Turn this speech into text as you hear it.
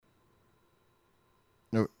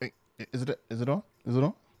No, is it? Is it on? Is it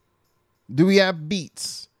on? Do we have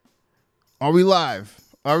beats? Are we live?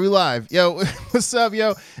 Are we live? Yo, what's up,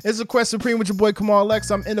 yo? It's a Quest Supreme with your boy Kamal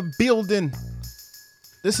X. I'm in the building.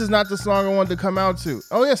 This is not the song I wanted to come out to.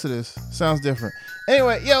 Oh, yes, it is. Sounds different.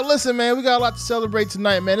 Anyway, yo, listen, man. We got a lot to celebrate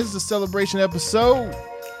tonight, man. This is a celebration episode.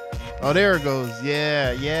 Oh, there it goes.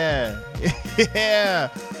 Yeah. Yeah.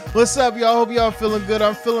 What's up, y'all? Hope y'all feeling good.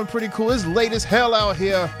 I'm feeling pretty cool. It's late as hell out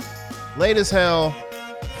here. Late as hell.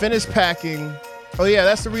 Finished packing. Oh, yeah,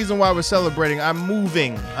 that's the reason why we're celebrating. I'm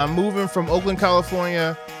moving from Oakland,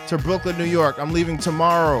 California to Brooklyn, New York. I'm leaving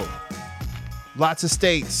tomorrow. Lots of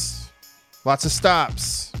states. Lots of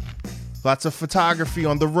stops. Lots of photography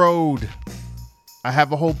on the road. I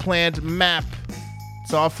have a whole planned map.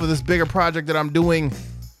 It's all for this bigger project that I'm doing.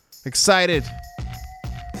 Excited.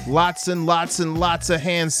 Lots and lots and lots of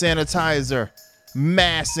hand sanitizer,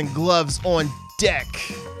 masks and gloves on deck.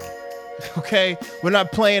 Okay? We're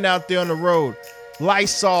not playing out there on the road.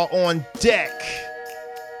 Lysol on deck.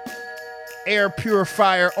 Air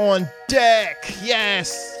purifier on deck.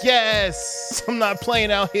 Yes. I'm not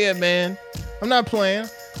playing out here, man. I'm not playing.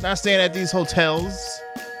 Not staying at these hotels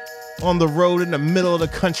on the road in the middle of the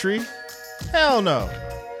country. Hell no.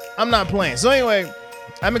 I'm not playing. So anyway,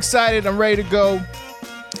 I'm excited. I'm ready to go.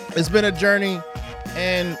 It's been a journey,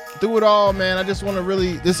 and through it all, man, I just want to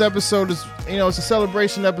really, this episode is, it's a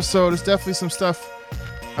celebration episode. It's definitely some stuff.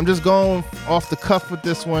 I'm just going off the cuff with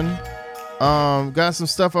this one. Got some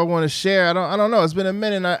stuff I want to share. I don't know. It's been a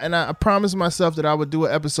minute, and I promised myself that I would do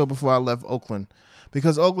an episode before I left Oakland,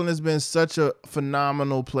 because Oakland has been such a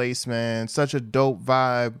phenomenal place, man. Such a dope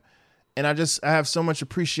vibe, and I have so much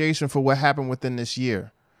appreciation for what happened within this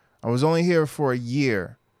year. I was only here for a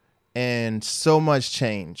year, and so much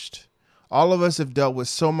changed. All of us have dealt with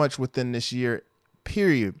so much within this year,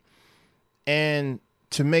 period. And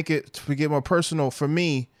to get more personal, for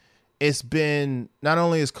me, it's been, not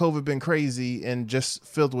only has COVID been crazy and just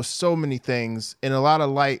filled with so many things and a lot of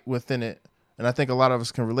light within it, and I think a lot of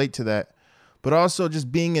us can relate to that, but also just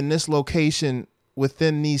being in this location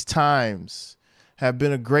within these times have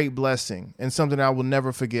been a great blessing and something I will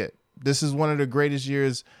never forget. This is one of the greatest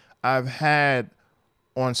years I've had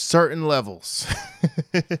on certain levels.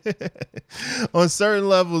 On certain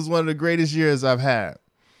levels, one of the greatest years I've had.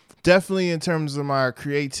 Definitely in terms of my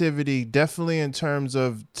creativity, definitely in terms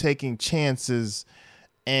of taking chances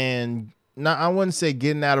and I wouldn't say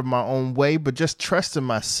getting out of my own way, but just trusting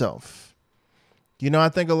myself. I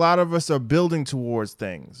think a lot of us are building towards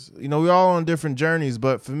things. We're all on different journeys,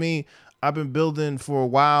 but for me, I've been building for a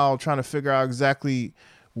while, trying to figure out exactly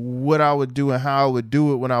what I would do and how I would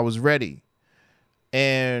do it when I was ready.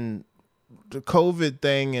 And the COVID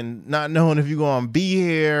thing and not knowing if you're going to be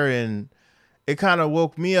here, and it kind of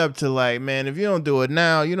woke me up to like, man, if you don't do it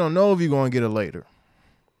now, you don't know if you're going to get it later.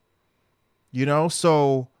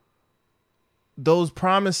 So those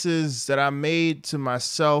promises that I made to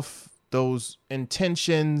myself, those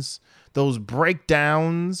intentions, those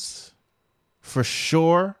breakdowns, for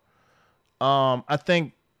sure, I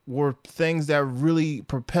think were things that really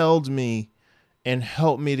propelled me and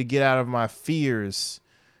helped me to get out of my fears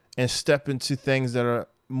and step into things that are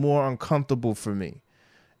more uncomfortable for me.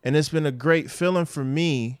 And it's been a great feeling for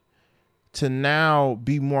me to now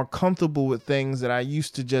be more comfortable with things that I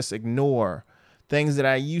used to just ignore, things that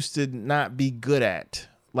I used to not be good at,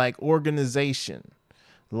 like organization,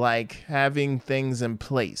 like having things in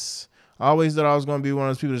place. I always thought I was going to be one of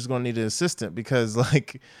those people that's going to need an assistant because,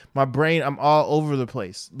 like, my brain, I'm all over the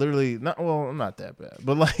place. Literally, I'm not that bad.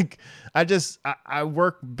 But, like, I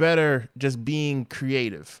work better just being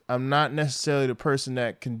creative. I'm not necessarily the person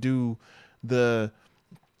that can do the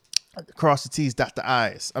cross the T's, dot the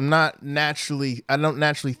I's. I don't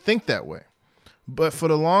naturally think that way. But for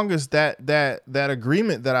the longest, that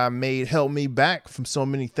agreement that I made held me back from so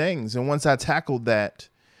many things. And once I tackled that,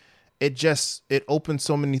 it opened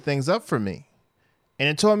so many things up for me. And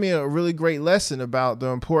it taught me a really great lesson about the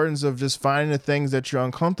importance of just finding the things that you're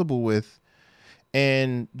uncomfortable with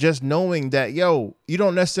and just knowing that, you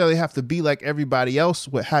don't necessarily have to be like everybody else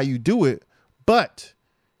with how you do it, but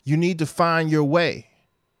you need to find your way.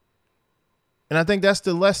 And I think that's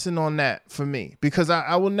the lesson on that for me, because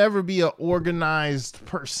I will never be an organized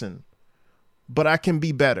person, but I can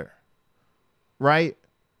be better, right?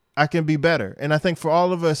 I can be better. And I think for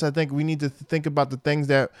all of us, I think we need to think about the things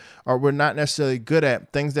that we're not necessarily good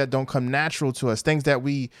at, things that don't come natural to us, things that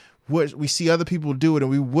we see other people do it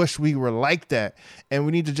and we wish we were like that. And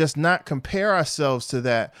we need to just not compare ourselves to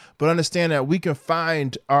that, but understand that we can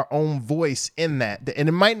find our own voice in that. And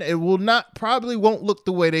probably won't look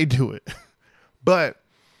the way they do it. But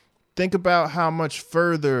think about how much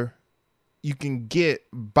further you can get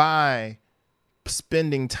by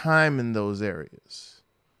spending time in those areas,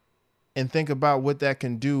 and think about what that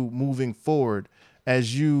can do moving forward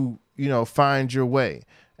as you find your way,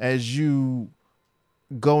 as you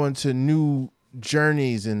go into new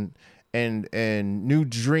journeys and new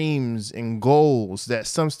dreams and goals, that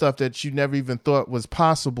some stuff that you never even thought was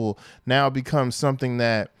possible now becomes something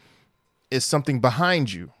that is something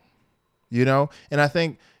behind you, And I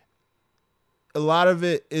think a lot of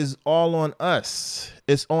it is all on us.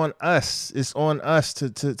 It's on us. It's on us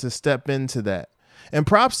to step into that. And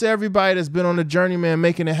props to everybody that's been on the journey, man,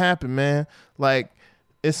 making it happen, man. Like,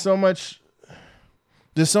 it's so much.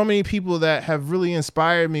 There's so many people that have really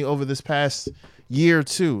inspired me over this past year or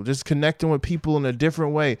two, just connecting with people in a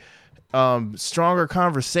different way. Stronger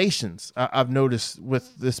conversations I've noticed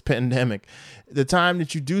with this pandemic. The time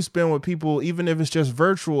that you do spend with people, even if it's just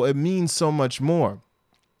virtual, it means so much more.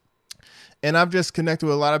 And I've just connected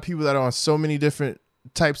with a lot of people that are on so many different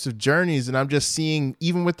types of journeys, and I'm just seeing,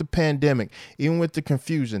 even with the pandemic, even with the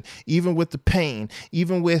confusion, even with the pain,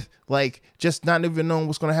 even with like just not even knowing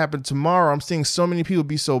what's going to happen tomorrow, I'm seeing so many people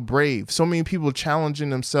be so brave, so many people challenging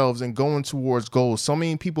themselves and going towards goals, so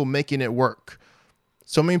many people making it work,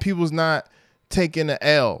 so many people's not taking the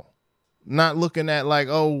L, not looking at like,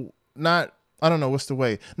 not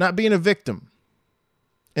being a victim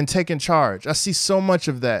and taking charge. I see so much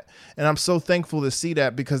of that, and I'm so thankful to see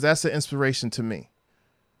that, because that's an inspiration to me.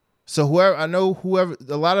 So whoever,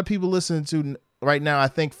 a lot of people listening to right now, I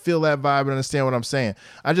think feel that vibe and understand what I'm saying.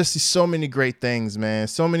 I just see so many great things, man.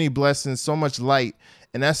 So many blessings, so much light.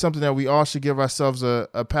 And that's something that we all should give ourselves a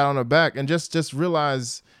pat on the back, and just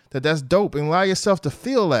realize that that's dope, and allow yourself to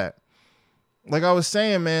feel that. Like I was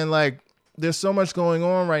saying, man, like there's so much going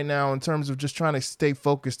on right now in terms of just trying to stay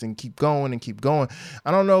focused and keep going and keep going.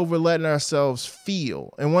 I don't know if we're letting ourselves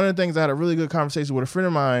feel. And one of the things, I had a really good conversation with a friend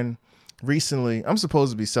of mine recently. I'm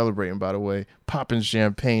supposed to be celebrating, by the way, popping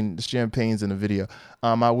champagnes in the video.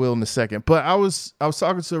 I will in a second. But I was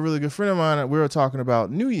talking to a really good friend of mine, and we were talking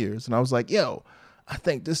about New Year's, and I was like, yo, I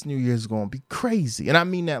think this New Year's is going to be crazy. And I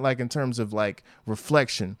mean that like in terms of like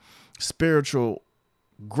reflection, spiritual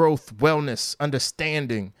growth, wellness,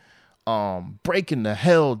 understanding, breaking the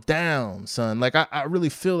hell down, son. Like I really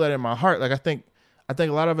feel that in my heart. Like I think a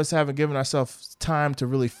lot of us haven't given ourselves time to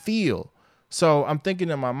really feel. So I'm thinking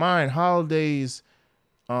in my mind, holidays,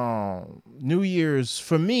 New Year's,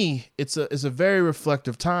 for me, it's a very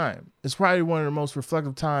reflective time. It's probably one of the most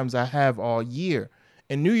reflective times I have all year.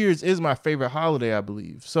 And New Year's is my favorite holiday, I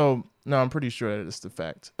believe. So no, I'm pretty sure that it's the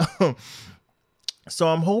fact. So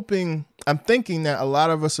I'm thinking that a lot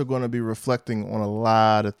of us are going to be reflecting on a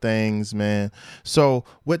lot of things, man. So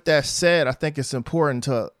with that said, I think it's important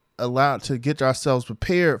to get ourselves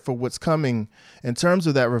prepared for what's coming in terms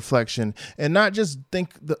of that reflection, and not just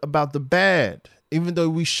think about the bad, even though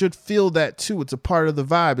we should feel that too. It's a part of the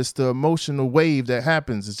vibe. It's the emotional wave that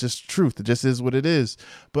happens. It's just truth. It just is what it is.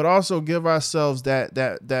 But also give ourselves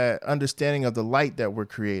that understanding of the light that we're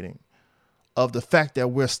creating, of the fact that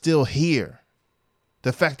we're still here,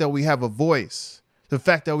 the fact that we have a voice, the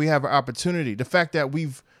fact that we have an opportunity, the fact that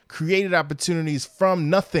we've created opportunities from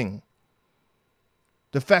nothing,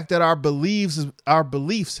 the fact that our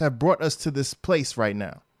beliefs have brought us to this place right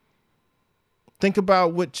now. Think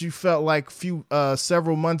about what you felt like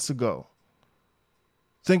several months ago.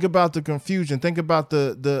 Think about the confusion. Think about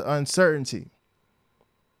the uncertainty.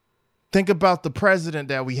 Think about the president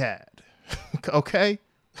that we had. Okay?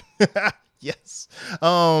 Yes.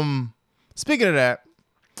 Speaking of that,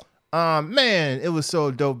 man, it was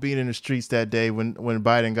so dope being in the streets that day when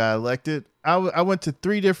Biden got elected. I went to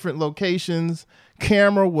 3 different locations.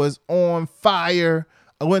 Camera was on fire.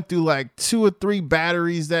 I went through like 2 or 3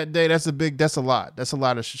 batteries that day. That's a lot. That's a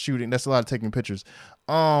lot of shooting. That's a lot of taking pictures.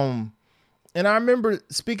 And I remember,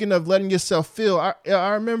 speaking of letting yourself feel, I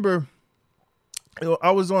remember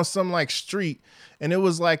I was on some like street, and it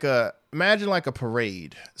was like imagine like a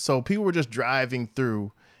parade. So people were just driving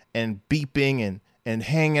through and beeping and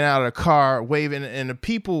hanging out of the car, waving, and the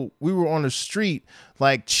people, we were on the street,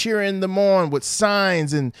 like cheering them on with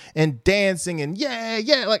signs and dancing and yeah,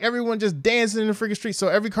 like everyone just dancing in the freaking street. So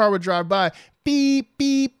every car would drive by, beep,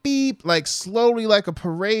 beep, beep, like slowly, like a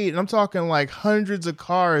parade. And I'm talking like hundreds of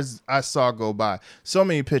cars I saw go by. So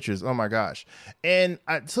many pictures. Oh my gosh. And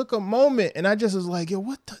I took a moment and I just was like, yo,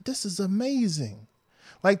 this is amazing.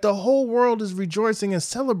 Like the whole world is rejoicing and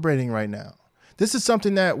celebrating right now. This is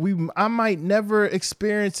something that I might never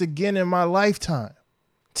experience again in my lifetime.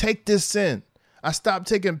 Take this in. I stopped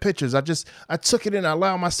taking pictures. I took it in. I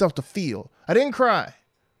allowed myself to feel. I didn't cry,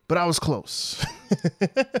 but I was close.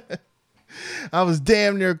 I was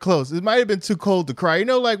damn near close. It might have been too cold to cry. You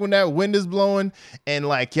know, like when that wind is blowing and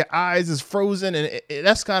like your eyes is frozen, and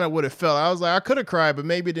that's kind of what it felt. I was like, I could have cried, but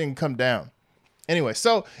maybe it didn't come down. Anyway,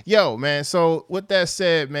 so yo, man. So with that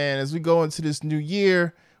said, man, as we go into this new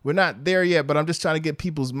year, we're not there yet, but I'm just trying to get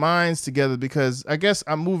people's minds together because I guess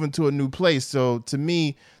I'm moving to a new place. So to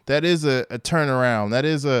me, that is a turnaround. That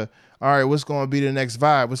is all right, what's going to be the next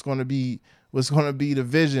vibe? What's going to be the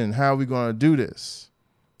vision? How are we going to do this?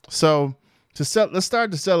 So let's start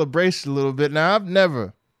the celebration a little bit. Now, I've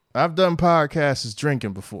done podcasts as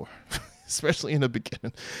drinking before, especially in the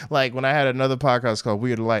beginning. Like when I had another podcast called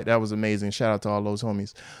Weird Light, that was amazing. Shout out to all those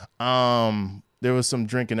homies. There was some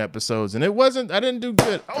drinking episodes and I didn't do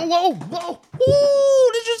good. Oh, whoa.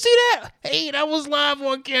 Ooh, did you see that? Hey, that was live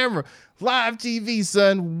on camera. Live TV,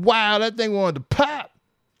 son. Wow, that thing wanted to pop.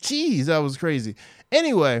 Jeez, that was crazy.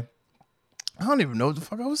 Anyway, I don't even know what the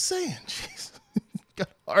fuck I was saying. Jeez. Got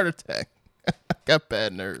a heart attack. Got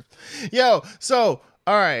bad nerves. Yo, so,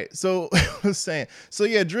 all right. So, I was saying. So,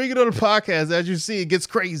 yeah, drinking on the podcast, as you see, it gets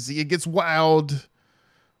crazy. It gets wild.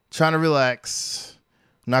 Trying to relax.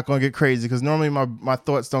 I'm not going to get crazy because normally my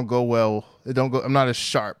thoughts don't go well. I'm not as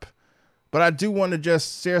sharp. But I do want to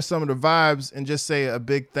just share some of the vibes and just say a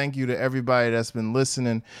big thank you to everybody that's been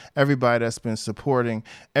listening, everybody that's been supporting,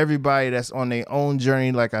 everybody that's on their own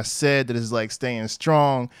journey, like I said, that is like staying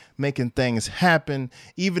strong, making things happen.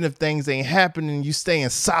 Even if things ain't happening, you staying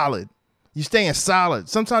solid. You staying solid.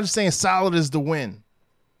 Sometimes staying solid is the win.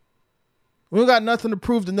 We don't got nothing to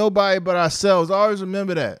prove to nobody but ourselves. Always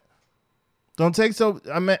remember that. Don't take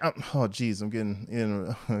oh geez, I'm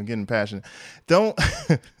getting passionate. Don't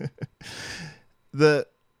the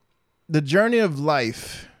journey of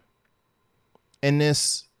life and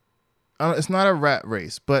this, it's not a rat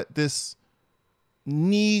race, but this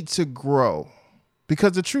need to grow.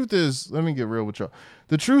 Because the truth is, let me get real with y'all.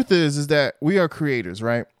 The truth is that we are creators,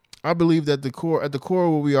 right? I believe that at the core of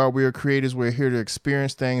what we are creators. We're here to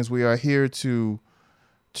experience things. We are here to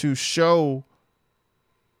show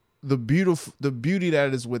the beauty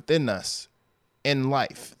that is within us in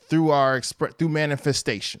life through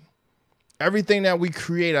manifestation. Everything that we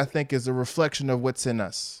create, I think, is a reflection of what's in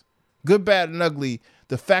us. Good, bad, and ugly.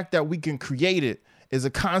 The fact that we can create it is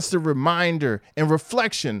a constant reminder and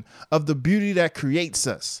reflection of the beauty that creates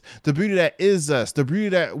us, the beauty that is us, the beauty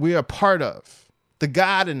that we are part of, the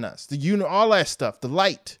God in us, all that stuff, the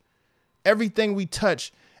light. Everything we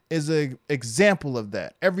touch is an example of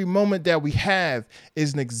that. Every moment that we have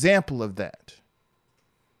is an example of that.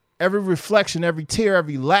 Every reflection, every tear,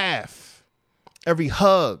 every laugh, every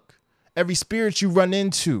hug, every spirit you run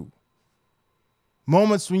into,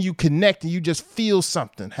 moments when you connect and you just feel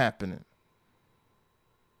something happening.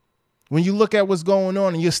 When you look at what's going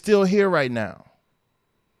on and you're still here right now,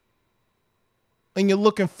 and you're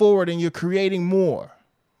looking forward and you're creating more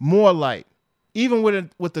light. Even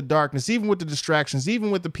with the darkness, even with the distractions, even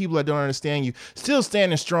with the people that don't understand you, still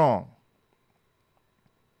standing strong.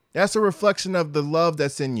 That's a reflection of the love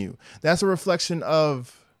that's in you. That's a reflection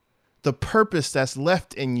of the purpose that's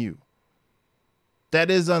left in you. That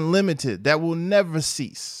is unlimited, that will never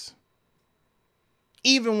cease.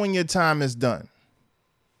 Even when your time is done.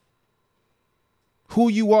 Who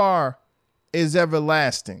you are is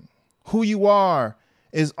everlasting. Who you are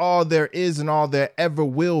is all there is and all there ever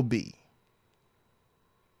will be.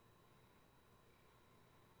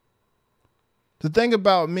 The thing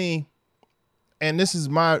about me, and this is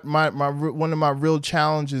my one of my real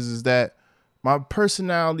challenges, is that my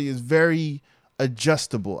personality is very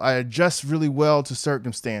adjustable. I adjust really well to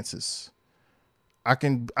circumstances.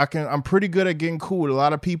 I'm pretty good at getting cool with a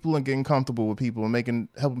lot of people and getting comfortable with people and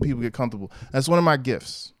helping people get comfortable. That's one of my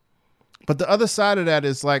gifts. But the other side of that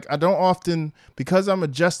is like, because I'm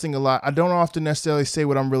adjusting a lot, I don't often necessarily say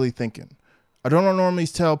what I'm really thinking. I don't normally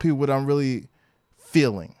tell people what I'm really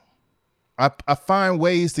feeling. I find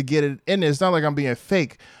ways to get it in there. It's not like I'm being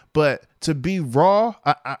fake, but to be raw,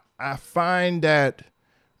 I find that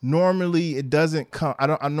normally it doesn't come.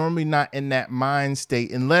 I'm normally not in that mind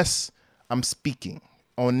state unless I'm speaking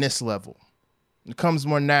on this level. It comes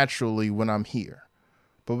more naturally when I'm here.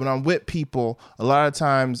 But when I'm with people, a lot of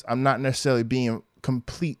times I'm not necessarily being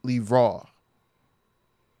completely raw.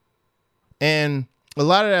 And a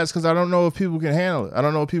lot of that is because I don't know if people can handle it. I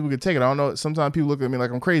don't know if people can take it. I don't know. Sometimes people look at me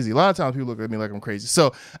like I'm crazy. A lot of times people look at me like I'm crazy.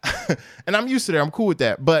 So, and I'm used to that. I'm cool with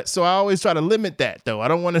that. But so I always try to limit that, though. I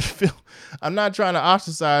don't want to feel, I'm not trying to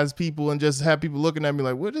ostracize people and just have people looking at me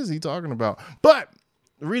like, what is he talking about? But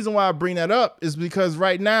the reason why I bring that up is because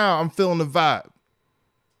right now I'm feeling the vibe.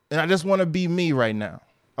 And I just want to be me right now.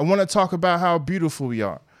 I want to talk about how beautiful we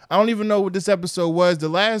are. I don't even know what this episode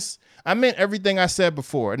was. I meant everything I said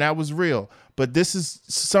before, and that was real. But this is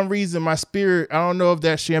some reason my spirit, I don't know if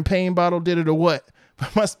that champagne bottle did it or what,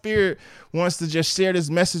 but my spirit wants to just share this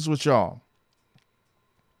message with y'all.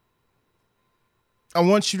 I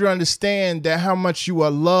want you to understand that how much you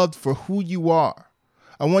are loved for who you are.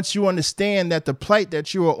 I want you to understand that the plight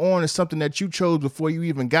that you are on is something that you chose before you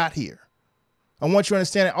even got here. I want you to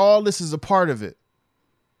understand that all this is a part of it.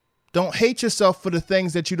 Don't hate yourself for the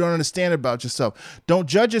things that you don't understand about yourself. Don't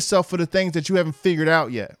judge yourself for the things that you haven't figured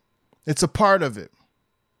out yet. It's a part of it.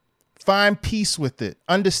 Find peace with it.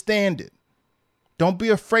 Understand it. Don't be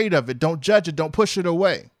afraid of it. Don't judge it. Don't push it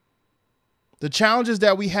away. The challenges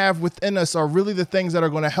that we have within us are really the things that are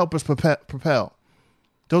going to help us propel.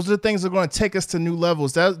 Those are the things that are going to take us to new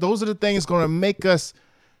levels. Those are the things going to make us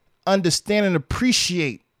understand and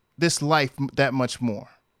appreciate this life that much more.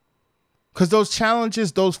 Because those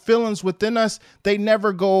challenges, those feelings within us, they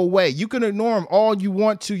never go away. You can ignore them all you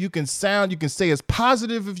want to. You can stay as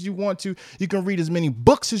positive if you want to. You can read as many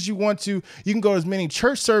books as you want to. You can go to as many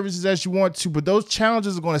church services as you want to. But those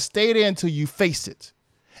challenges are going to stay there until you face it.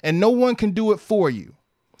 And no one can do it for you.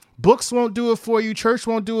 Books won't do it for you. Church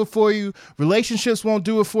won't do it for you. Relationships won't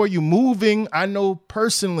do it for you. Moving, I know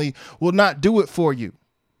personally, will not do it for you.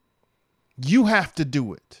 You have to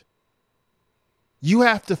do it. You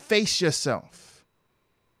have to face yourself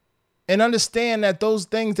and understand that those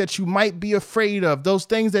things that you might be afraid of, those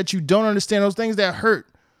things that you don't understand, those things that hurt,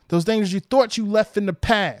 those things you thought you left in the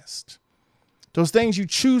past, those things you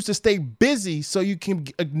choose to stay busy so you can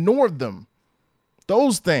ignore them,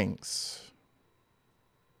 those things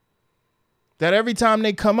that every time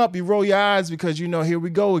they come up, you roll your eyes because, here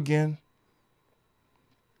we go again.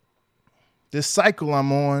 This cycle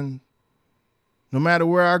I'm on, no matter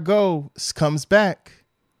where I go, it comes back.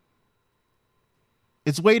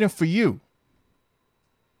 It's waiting for you.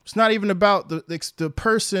 It's not even about the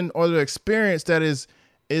person or the experience that is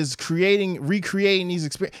recreating these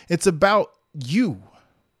experiences. It's about you.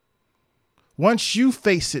 Once you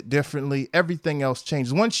face it differently, everything else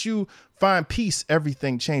changes. Once you find peace,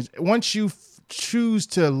 everything changes. Once you choose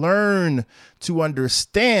to learn to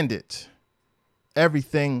understand it,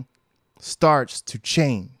 everything starts to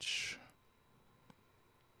change.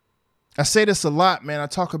 I say this a lot, man. I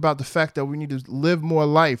talk about the fact that we need to live more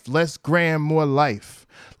life, less gram, more life,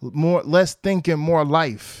 less thinking, more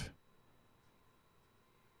life.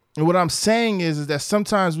 And what I'm saying is that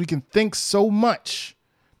sometimes we can think so much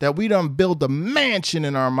that we done build a mansion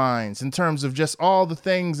in our minds in terms of just all the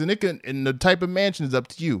things, and the type of mansion is up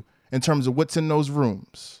to you in terms of what's in those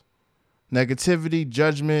rooms. Negativity,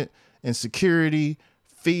 judgment, insecurity,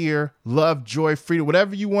 fear, love, joy, freedom,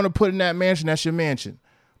 whatever you want to put in that mansion, that's your mansion.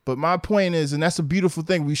 But my point is, and that's a beautiful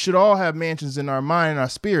thing, we should all have mansions in our mind and our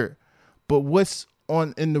spirit. But what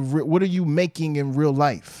are you making in real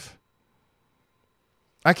life?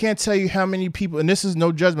 I can't tell you how many people, and this is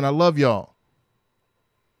no judgment, I love y'all.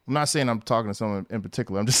 I'm not saying I'm talking to someone in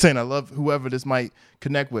particular. I'm just saying I love whoever this might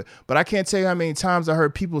connect with. But I can't tell you how many times I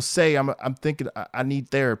heard people say, I'm thinking I need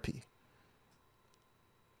therapy.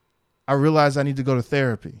 I realize I need to go to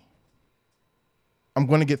therapy. I'm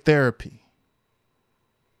going to get therapy.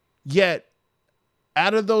 Yet,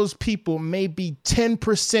 out of those people, maybe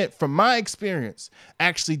 10% from my experience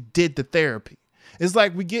actually did the therapy. It's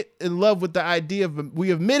like we get in love with the idea of,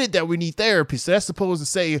 we admitted that we need therapy. So that's supposed to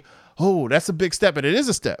say, oh, that's a big step. And it is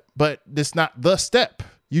a step, but it's not the step.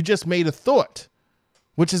 You just made a thought,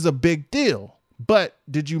 which is a big deal. But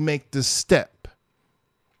did you make the step?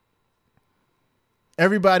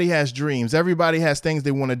 Everybody has dreams. Everybody has things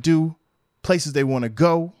they want to do, places they want to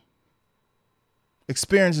go,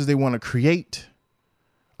 experiences they want to create.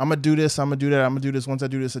 I'm going to do this. I'm going to do that. I'm going to do this. Once I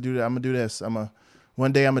do this, I do that. I'm going to do this.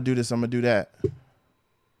 One day I'm going to do this. I'm going to do that.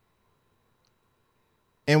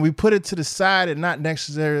 And we put it to the side and not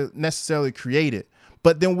necessarily create it.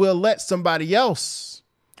 But then we'll let somebody else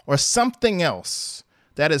or something else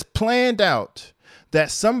that is planned out, that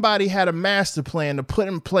somebody had a master plan to put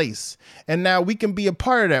in place. And now we can be a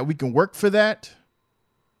part of that. We can work for that.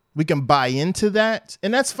 We can buy into that.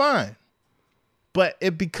 And that's fine. But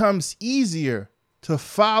it becomes easier to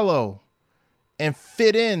follow and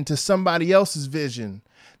fit into somebody else's vision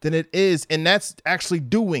than it is. And that's actually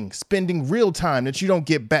spending real time that you don't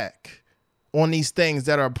get back on these things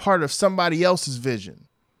that are part of somebody else's vision.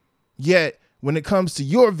 Yet when it comes to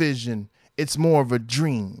your vision, it's more of a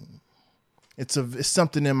dream. It's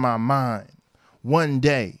something in my mind one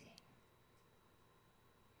day.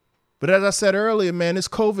 But as I said earlier, man, this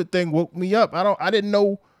COVID thing woke me up. I didn't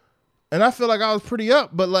know. And I feel like I was pretty up,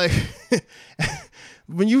 but like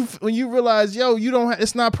when you realize,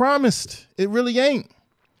 it's not promised. It really ain't.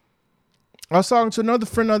 I was talking to another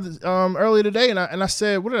friend earlier today, and I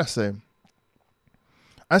said, what did I say?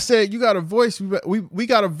 I said, you got a voice. We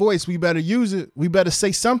got a voice. We better use it. We better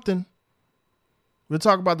say something. We'll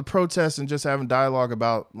talk about the protests and just having dialogue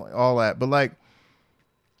about all that. But like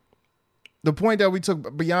the point that we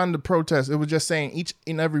took beyond the protest, it was just saying each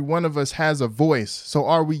and every one of us has a voice. So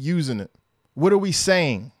are we using it? What are we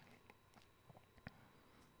saying?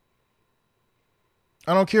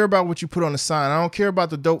 I don't care about what you put on the sign. I don't care about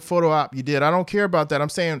the dope photo op you did. I don't care about that. I'm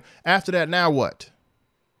saying after that, now what?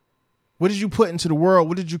 What did you put into the world?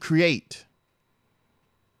 What did you create?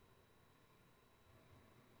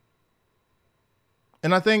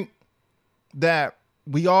 And I think that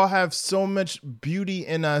we all have so much beauty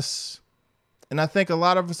in us. And I think a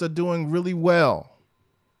lot of us are doing really well.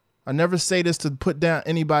 I never say this to put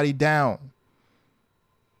anybody down.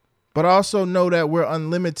 But I also know that we're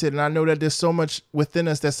unlimited. And I know that there's so much within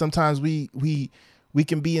us that sometimes we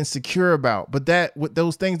can be insecure about. But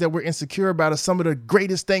those things that we're insecure about are some of the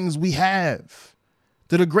greatest things we have.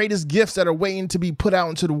 They're the greatest gifts that are waiting to be put out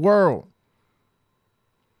into the world.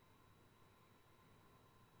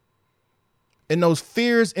 And those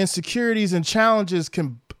fears, insecurities, and challenges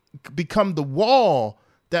can become the wall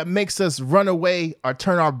that makes us run away or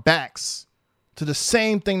turn our backs to the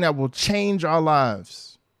same thing that will change our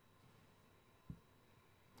lives.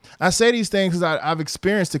 I say these things because I've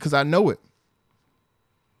experienced it, because I know it.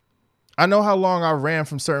 I know how long I ran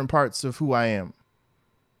from certain parts of who I am.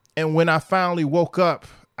 And when I finally woke up,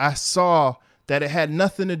 I saw that it had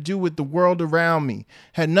nothing to do with the world around me,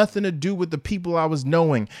 had nothing to do with the people I was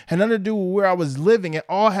knowing, had nothing to do with where I was living. It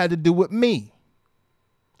all had to do with me.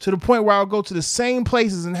 To the point where I'll go to the same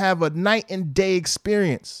places and have a night and day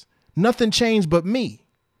experience. Nothing changed but me.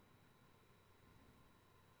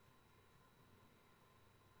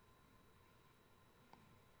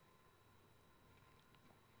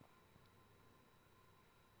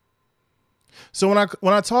 So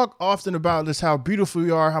when I talk often about this, how beautiful we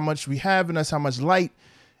are, how much we have in us, how much light,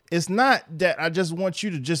 it's not that I just want you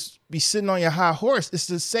to just be sitting on your high horse. It's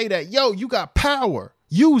to say that, yo, you got power.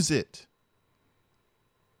 Use it.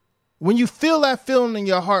 When you feel that feeling in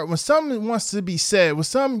your heart, when something wants to be said, when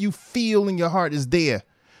something you feel in your heart is there,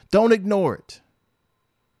 don't ignore it.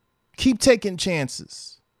 Keep taking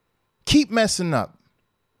chances. Keep messing up.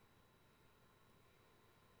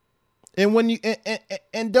 And when you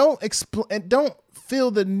and don't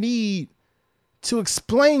feel the need to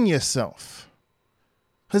explain yourself,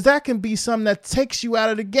 because that can be something that takes you out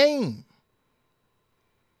of the game.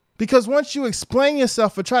 Because once you explain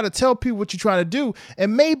yourself or try to tell people what you're trying to do,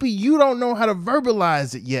 and maybe you don't know how to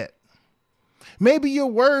verbalize it yet. Maybe your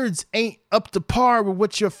words ain't up to par with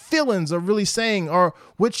what your feelings are really saying, or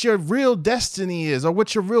what your real destiny is, or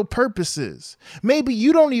what your real purpose is. Maybe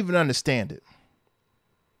you don't even understand it.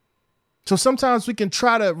 So sometimes we can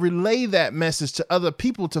try to relay that message to other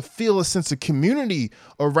people to feel a sense of community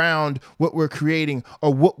around what we're creating,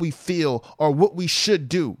 or what we feel, or what we should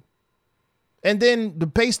do. And then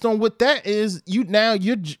based on what that is, you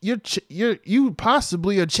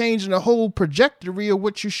possibly are changing the whole trajectory of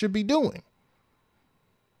what you should be doing.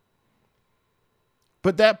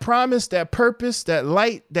 But that promise, that purpose, that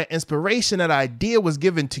light, that inspiration, that idea was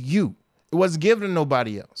given to you. It wasn't given to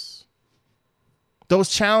nobody else. Those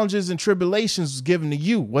challenges and tribulations was given to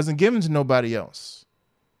you, wasn't given to nobody else.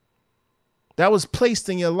 That was placed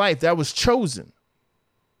in your life. That was chosen.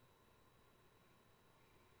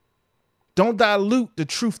 Don't dilute the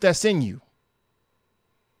truth that's in you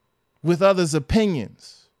with others'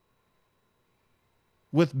 opinions,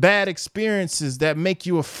 with bad experiences that make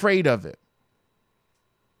you afraid of it.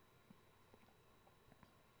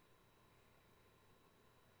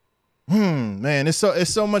 Man, it's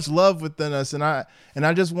so much love within us, and I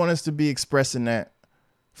just want us to be expressing that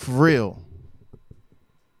for real.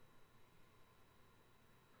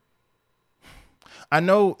 I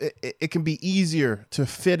know it can be easier to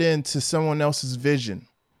fit into someone else's vision,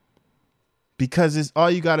 because it's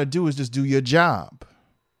all you got to do is just do your job.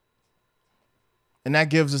 And that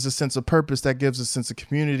gives us a sense of purpose, that gives us a sense of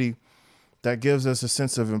community, that gives us a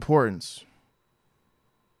sense of importance.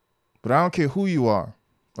 But I don't care who you are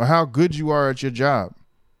or how good you are at your job.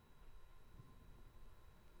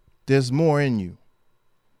 There's more in you.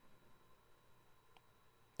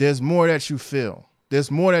 There's more that you feel. There's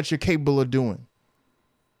more that you're capable of doing.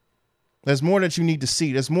 There's more that you need to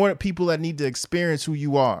see. There's more people that need to experience who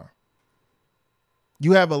you are.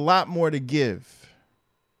 You have a lot more to give.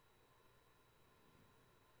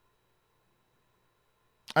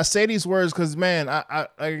 I say these words because, man, I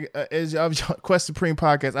as Quest Supreme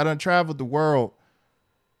podcast, I done traveled the world.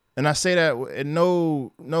 And I say that, and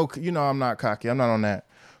no, I'm not cocky. I'm not on that.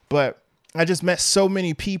 But I just met so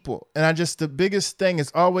many people. And the biggest thing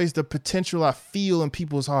is always the potential I feel in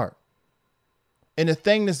people's heart. And the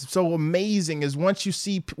thing that's so amazing is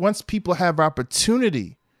once people have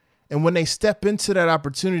opportunity, and when they step into that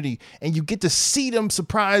opportunity and you get to see them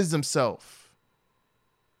surprise themselves,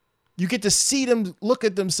 you get to see them look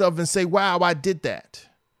at themselves and say, wow, I did that.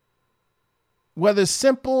 Whether it's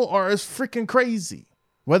simple or it's freaking crazy,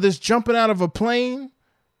 whether it's jumping out of a plane,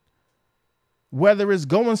 whether it's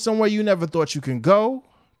going somewhere you never thought you can go,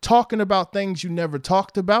 talking about things you never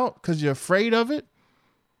talked about because you're afraid of it,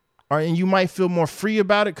 and you might feel more free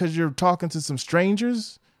about it because you're talking to some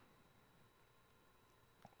strangers.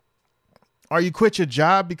 Or you quit your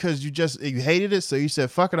job because you hated it. So you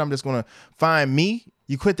said, fuck it, I'm just going to find me.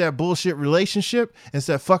 You quit that bullshit relationship and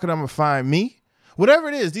said, fuck it, I'm going to find me. Whatever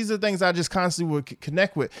it is, these are things I just constantly would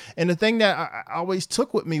connect with. And the thing that I always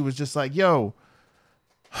took with me was just like, yo,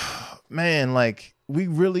 man, like we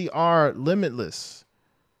really are limitless.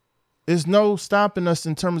 There's no stopping us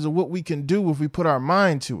in terms of what we can do if we put our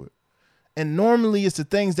mind to it. And normally it's the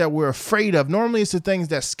things that we're afraid of. Normally it's the things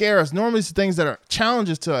that scare us. Normally it's the things that are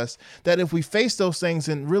challenges to us, that if we face those things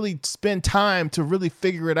and really spend time to really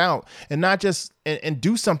figure it out and not just and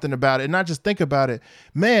do something about it and not just think about it,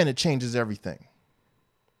 man, it changes everything.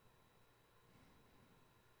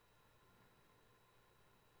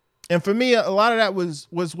 And for me, a lot of that was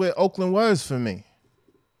where Oakland was for me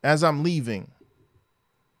as I'm leaving.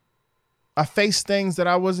 I faced things that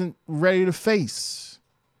I wasn't ready to face.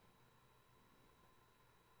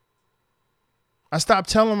 I stopped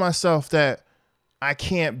telling myself that I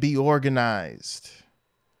can't be organized.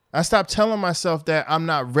 I stopped telling myself that I'm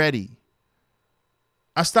not ready.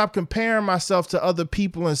 I stopped comparing myself to other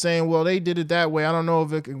people and saying, well, they did it that way. I don't know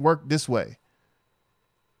if it can work this way.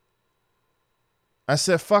 I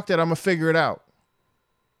said, fuck that. I'm going to figure it out.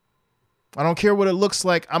 I don't care what it looks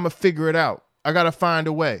like. I'm going to figure it out. I got to find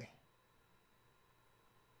a way.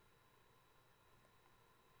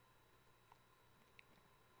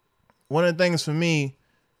 One of the things for me,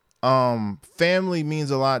 family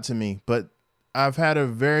means a lot to me, but I've had a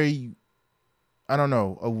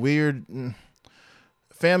weird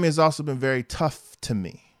family has also been very tough to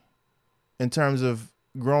me in terms of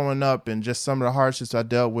growing up and just some of the hardships I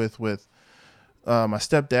dealt with my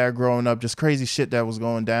stepdad growing up, just crazy shit that was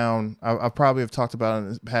going down. I probably have talked about it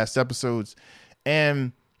in past episodes.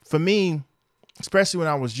 And for me, especially when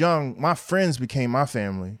I was young, my friends became my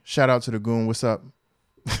family. Shout out to the goon. What's up?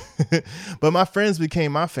 But my friends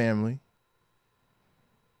became my family.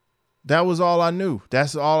 That was all I knew.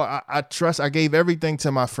 That's all I trust. I gave everything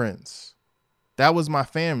to my friends. That was my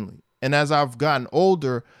family. And as I've gotten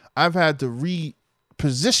older, I've had to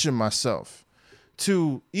reposition myself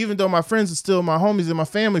to, even though my friends are still my homies and my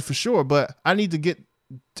family for sure, but I need to get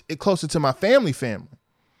it closer to my family.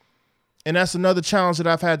 And that's another challenge that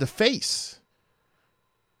I've had to face.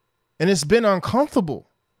 And it's been uncomfortable.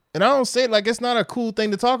 And I don't say it like it's not a cool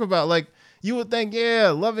thing to talk about. Like you would think, yeah,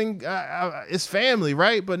 loving it's family,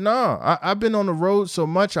 right? But no, I've been on the road so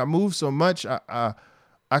much. I move so much. I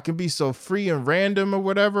can be so free and random or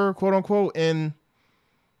whatever, quote unquote. And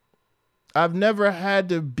I've never had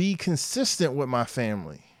to be consistent with my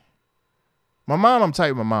family. My mom, I'm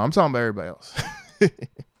tight with my mom. I'm talking about everybody else.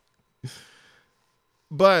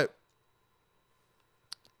 But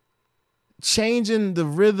changing the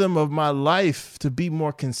rhythm of my life to be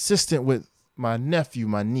more consistent with my nephew,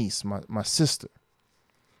 my niece, my sister,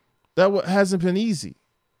 that hasn't been easy.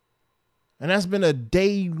 And that's been a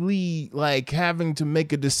daily, like having to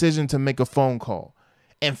make a decision to make a phone call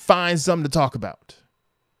and find something to talk about.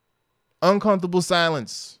 Uncomfortable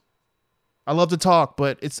silence. I love to talk,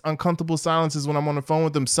 but it's uncomfortable silences when I'm on the phone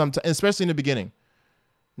with them sometimes, especially in the beginning.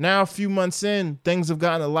 Now, a few months in, things have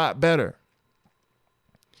gotten a lot better.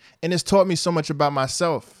 And it's taught me so much about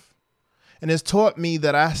myself. And it's taught me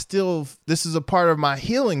that this is a part of my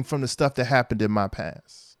healing from the stuff that happened in my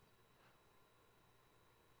past.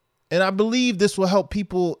 And I believe this will help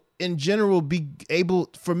people in general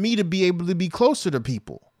for me to be able to be closer to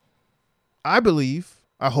people. I believe,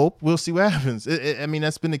 I hope, we'll see what happens. I mean,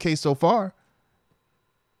 that's been the case so far.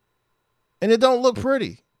 And it don't look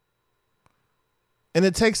pretty. And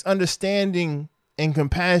it takes understanding and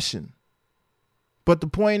compassion. But the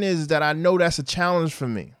point is that I know that's a challenge for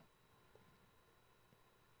me.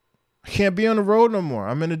 I can't be on the road no more.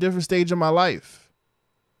 I'm in a different stage of my life.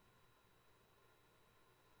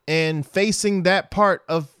 And facing that part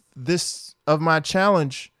of my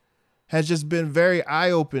challenge has just been very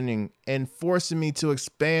eye-opening and forcing me to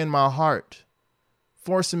expand my heart,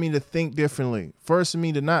 forcing me to think differently, forcing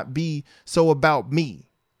me to not be so about me.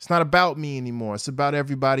 It's not about me anymore. It's about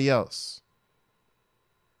everybody else.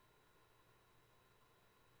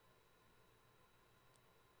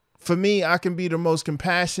 For me, I can be the most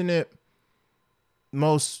compassionate,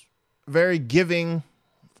 most very giving,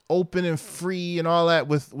 open and free and all that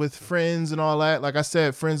with friends and all that. Like I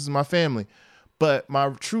said, friends is my family. But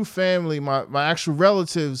my true family, my actual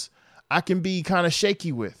relatives, I can be kind of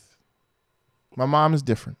shaky with. My mom is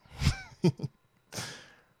different.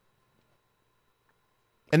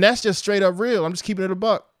 And that's just straight up real. I'm just keeping it a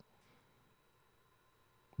buck.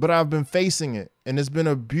 But I've been facing it, and it's been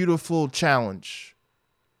a beautiful challenge.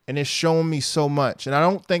 And it's shown me so much. And I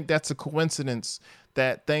don't think that's a coincidence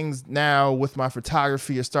that things now with my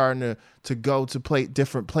photography are starting to go to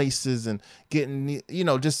different places and getting,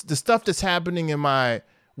 just the stuff that's happening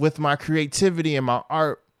with my creativity and my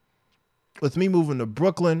art, with me moving to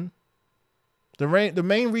Brooklyn. The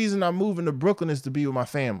main reason I'm moving to Brooklyn is to be with my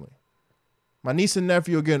family. My niece and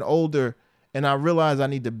nephew are getting older, and I realize I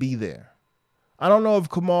need to be there. I don't know if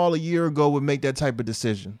Kamal a year ago would make that type of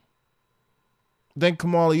decision. I think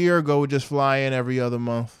Kamal a year ago would just fly in every other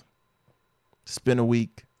month, spend a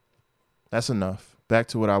week. That's enough. Back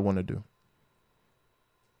to what I want to do.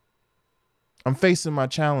 I'm facing my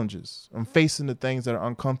challenges. I'm facing the things that are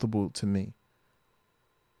uncomfortable to me.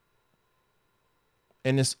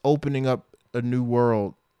 And it's opening up a new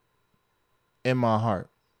world in my heart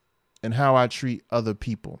and how I treat other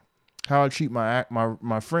people, how I treat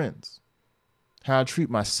my friends, how I treat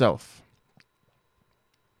myself.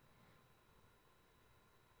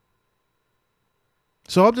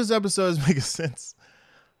 So I hope this episode is making sense.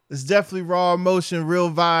 It's definitely raw emotion,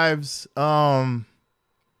 real vibes.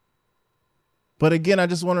 But again, I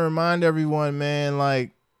just want to remind everyone, man,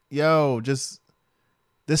 like, this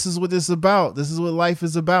is what this is about. This is what life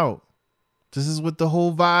is about. This is what the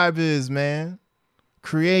whole vibe is, man.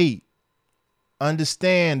 Create,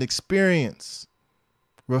 understand, experience,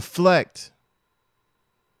 reflect,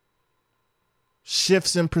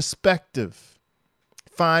 shifts in perspective,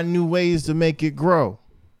 find new ways to make it grow,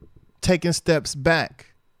 taking steps back,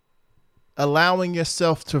 allowing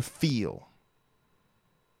yourself to feel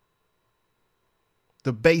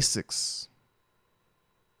the basics.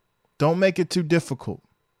 Don't make it too difficult.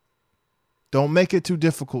 Don't make it too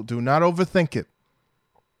difficult. Do not overthink it.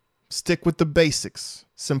 Stick with the basics.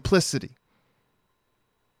 Simplicity.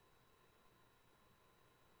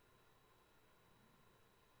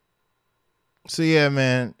 So yeah,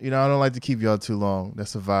 man, I don't like to keep y'all too long.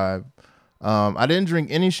 That's a vibe. I didn't drink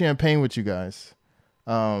any champagne with you guys.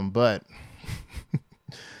 But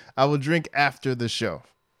I will drink after the show.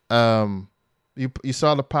 You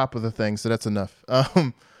saw the pop of the thing, so that's enough.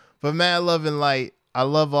 But mad love and light. I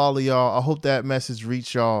love all of y'all. I hope that message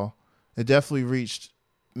reached y'all. It definitely reached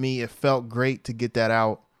me. It felt great to get that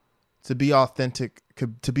out, to be authentic,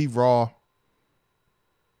 to be raw,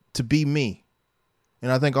 to be me. And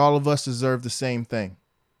I think all of us deserve the same thing,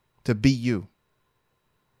 to be you.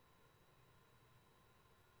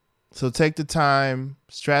 So take the time,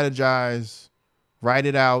 strategize, write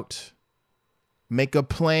it out, make a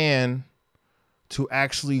plan to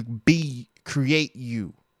actually create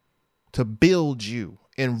you, to build you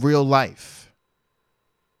in real life.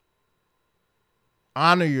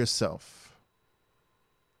 Honor yourself.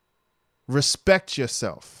 Respect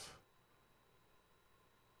yourself.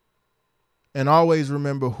 And always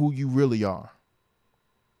remember who you really are.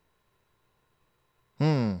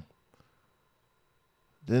 Didn't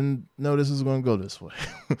know this was going to go this way.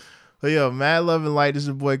 But yo, mad love and light. This is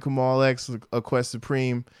your boy Kamal X, A Quest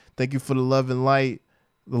Supreme. Thank you for the love and light,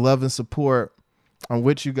 the love and support. I'm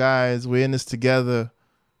with you guys. We're in this together.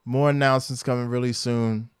 More announcements coming really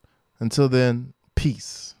soon. Until then,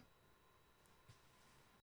 peace.